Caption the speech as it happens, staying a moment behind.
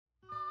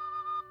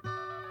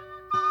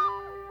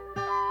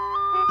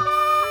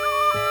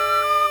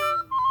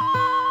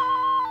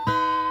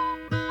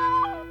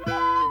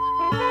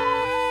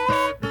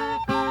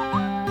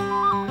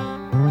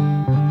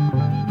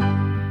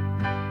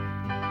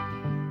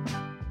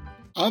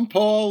I'm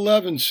Paul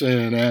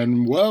Levinson,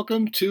 and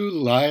welcome to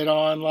Light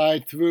On,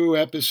 Light Through,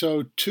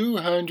 episode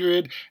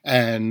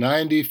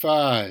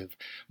 295,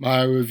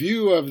 my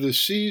review of the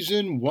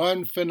season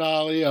 1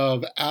 finale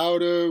of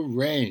Outer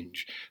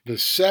Range, the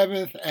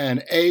 7th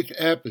and 8th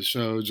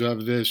episodes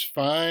of this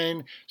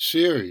fine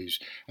series.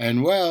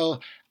 And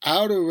well,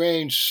 Outer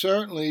Range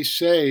certainly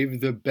saved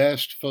the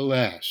best for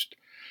last.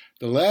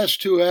 The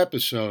last two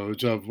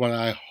episodes of what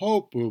I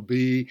hope will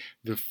be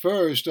the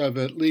first of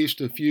at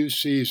least a few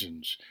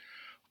seasons.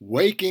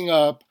 Waking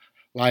up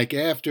like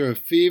after a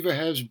fever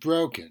has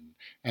broken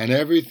and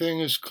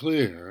everything is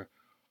clear,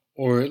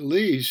 or at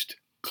least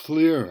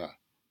clearer.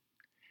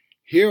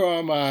 Here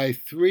are my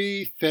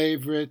three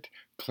favorite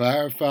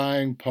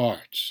clarifying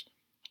parts,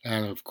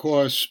 and of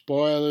course,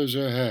 spoilers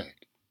ahead.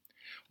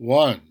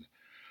 1.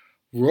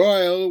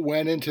 Royal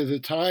went into the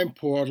time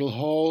portal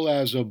hole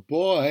as a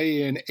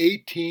boy in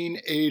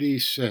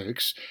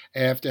 1886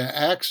 after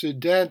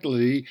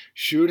accidentally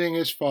shooting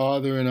his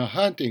father in a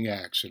hunting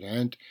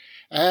accident,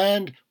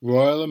 and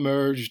Royal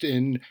emerged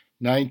in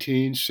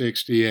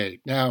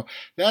 1968. Now,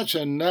 that's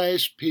a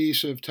nice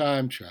piece of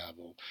time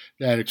travel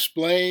that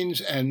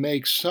explains and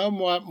makes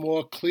somewhat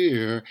more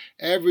clear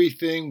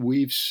everything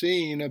we've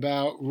seen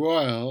about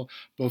Royal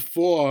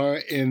before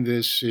in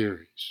this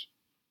series.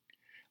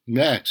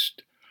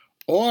 Next,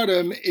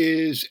 Autumn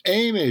is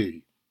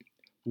Amy.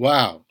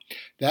 Wow,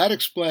 that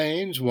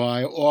explains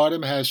why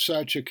Autumn has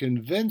such a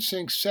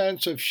convincing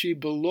sense of she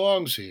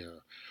belongs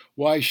here,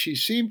 why she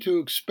seemed to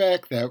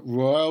expect that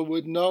Royal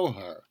would know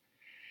her.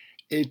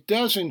 It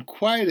doesn't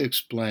quite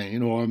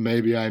explain, or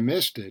maybe I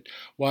missed it,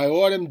 why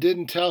Autumn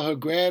didn't tell her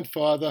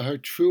grandfather her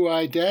true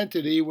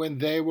identity when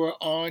they were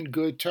on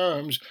good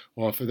terms,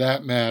 or for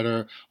that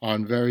matter,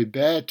 on very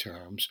bad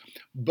terms.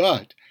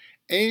 But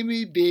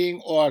Amy being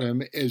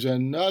Autumn is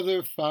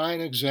another fine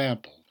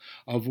example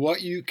of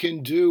what you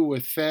can do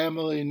with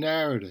family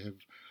narrative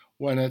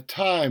when a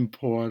time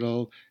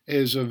portal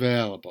is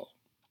available.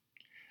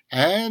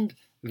 And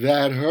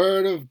that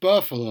herd of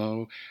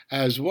buffalo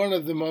as one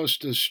of the most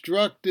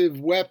destructive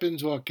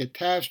weapons or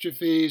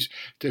catastrophes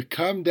to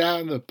come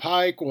down the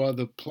pike or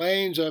the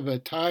plains of a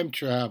time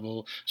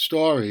travel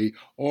story,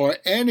 or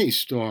any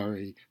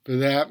story for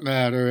that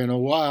matter in a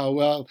while,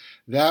 well,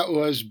 that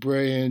was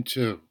brilliant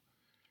too.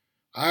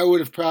 I would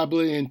have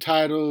probably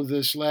entitled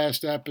this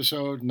last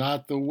episode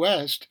not the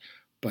West,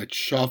 but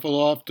Shuffle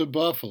Off to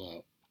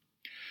Buffalo.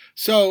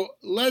 So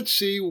let's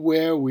see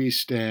where we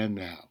stand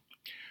now.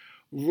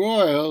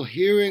 Royal,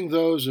 hearing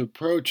those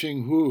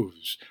approaching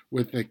hooves,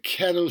 with the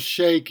kettle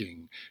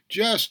shaking,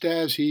 just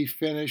as he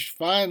finished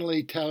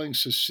finally telling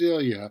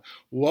Cecilia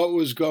what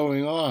was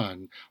going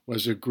on,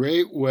 was a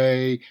great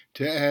way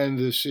to end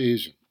the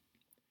season.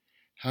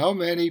 How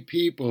many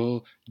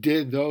people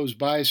did those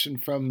bison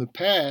from the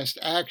past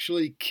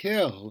actually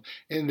kill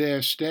in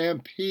their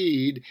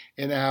stampede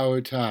in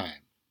our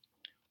time?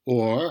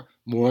 Or,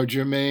 more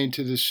germane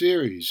to the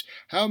series,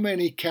 how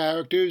many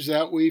characters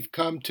that we've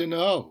come to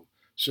know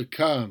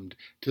succumbed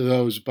to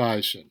those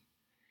bison?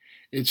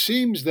 It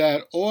seems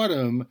that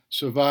Autumn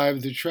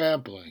survived the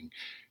trampling.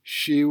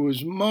 She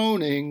was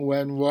moaning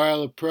when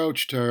Royal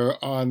approached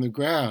her on the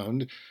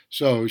ground,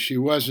 so she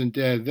wasn't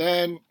dead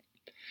then,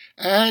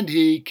 and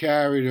he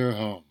carried her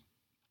home.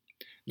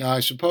 Now,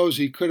 I suppose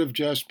he could have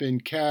just been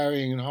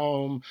carrying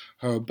home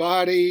her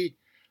body,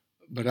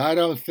 but I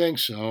don't think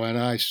so, and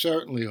I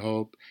certainly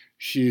hope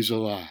she's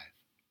alive.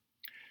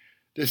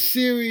 The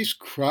series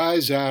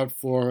cries out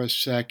for a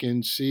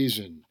second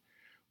season.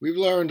 We've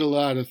learned a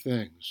lot of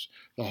things.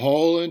 The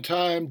hole in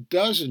time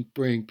doesn't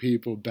bring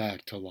people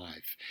back to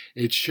life.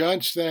 It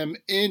shunts them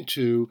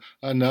into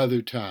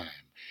another time,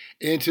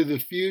 into the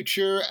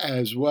future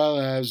as well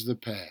as the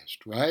past,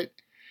 right?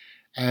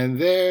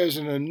 And there's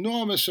an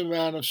enormous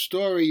amount of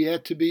story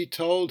yet to be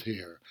told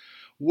here.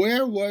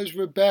 Where was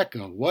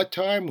Rebecca? What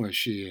time was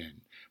she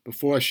in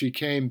before she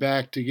came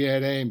back to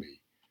get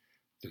Amy?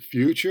 The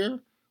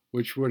future,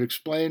 which would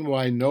explain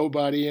why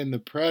nobody in the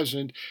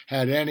present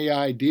had any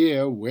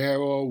idea where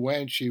or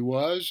when she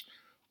was,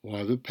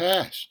 or the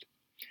past.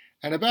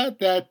 And about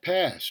that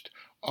past,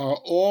 are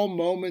all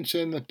moments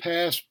in the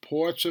past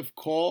ports of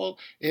call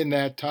in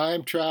that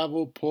time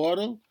travel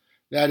portal?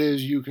 That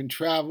is, you can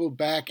travel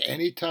back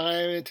any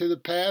time into the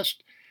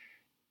past.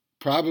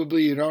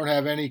 Probably you don't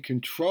have any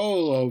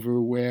control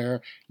over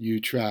where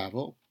you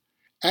travel.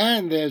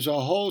 And there's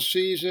a whole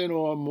season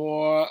or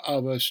more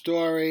of a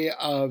story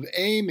of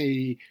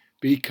Amy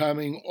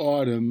becoming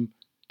Autumn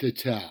to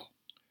tell.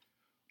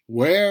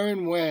 Where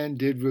and when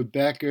did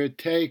Rebecca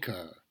take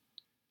her?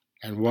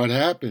 And what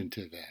happened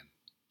to them?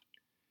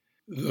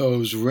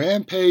 Those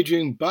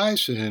rampaging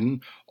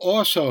bison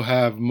also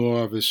have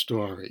more of a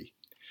story.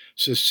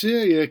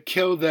 Cecilia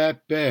killed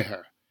that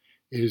bear.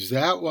 Is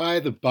that why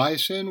the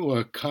bison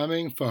were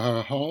coming for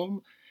her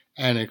home?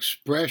 An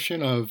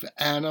expression of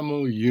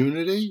animal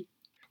unity?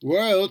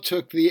 Royal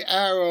took the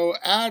arrow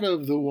out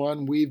of the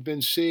one we've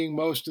been seeing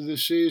most of the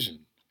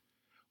season.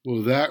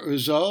 Will that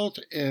result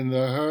in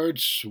the herd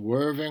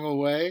swerving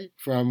away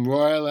from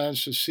Royal and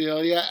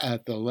Cecilia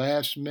at the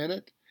last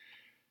minute?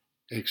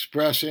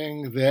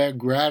 expressing their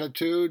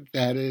gratitude,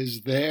 that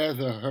is,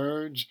 the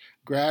herd's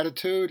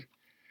gratitude?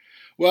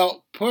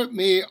 Well, put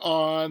me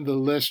on the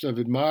list of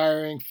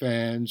admiring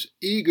fans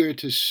eager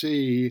to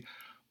see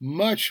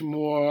much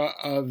more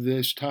of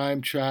this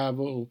time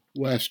travel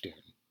Western,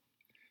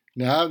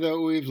 now that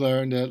we've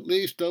learned at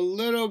least a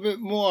little bit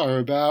more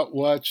about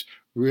what's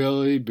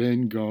really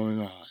been going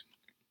on.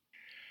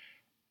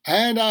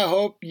 And I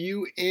hope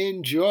you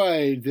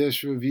enjoyed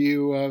this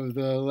review of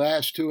the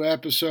last 2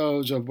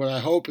 episodes of what I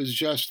hope is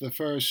just the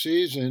first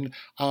season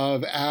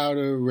of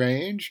Outer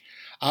Range.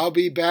 I'll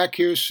be back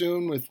here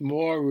soon with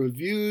more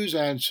reviews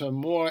and some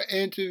more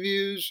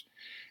interviews.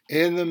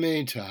 In the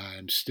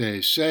meantime,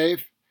 stay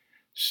safe,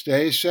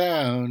 stay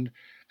sound,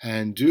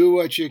 and do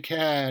what you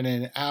can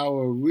in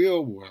our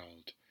real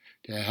world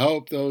to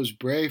help those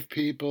brave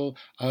people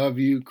of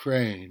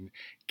Ukraine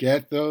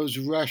get those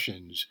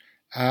Russians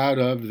out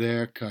of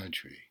their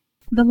country.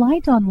 The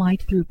Light on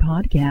Light Through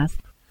podcast.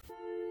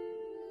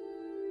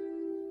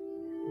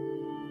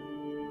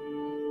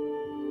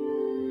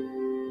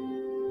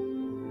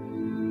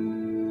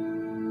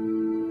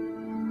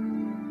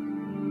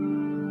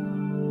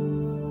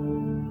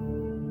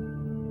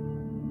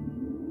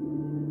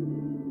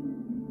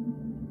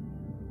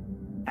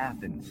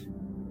 Athens,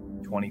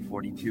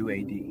 2042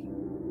 AD.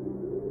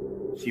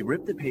 She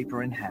ripped the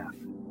paper in half,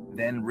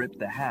 then ripped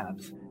the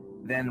halves,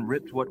 then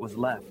ripped what was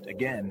left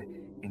again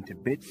into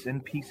bits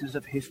and pieces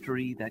of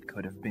history that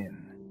could have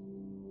been.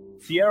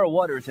 Sierra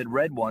Waters had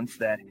read once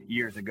that,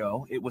 years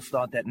ago, it was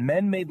thought that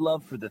men made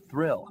love for the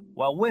thrill,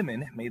 while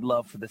women made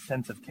love for the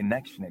sense of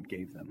connection it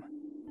gave them.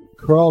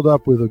 Curled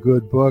Up with a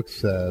Good Book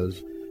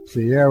says,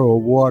 Sierra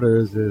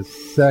Waters is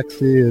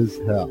sexy as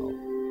hell.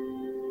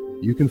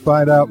 You can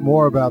find out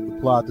more about The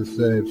Plot to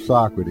Save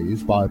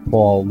Socrates by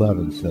Paul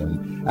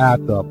Levinson at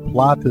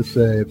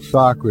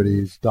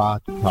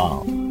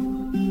theplottosavesocrates.com.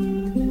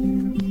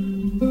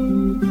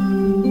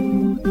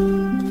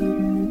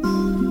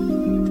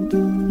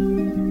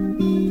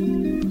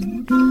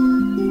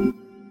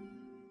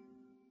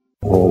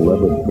 Paul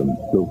Levinson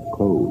Silk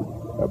Code,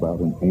 about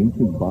an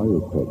ancient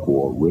biotech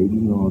war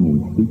raging on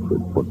in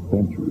secret for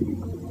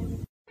centuries.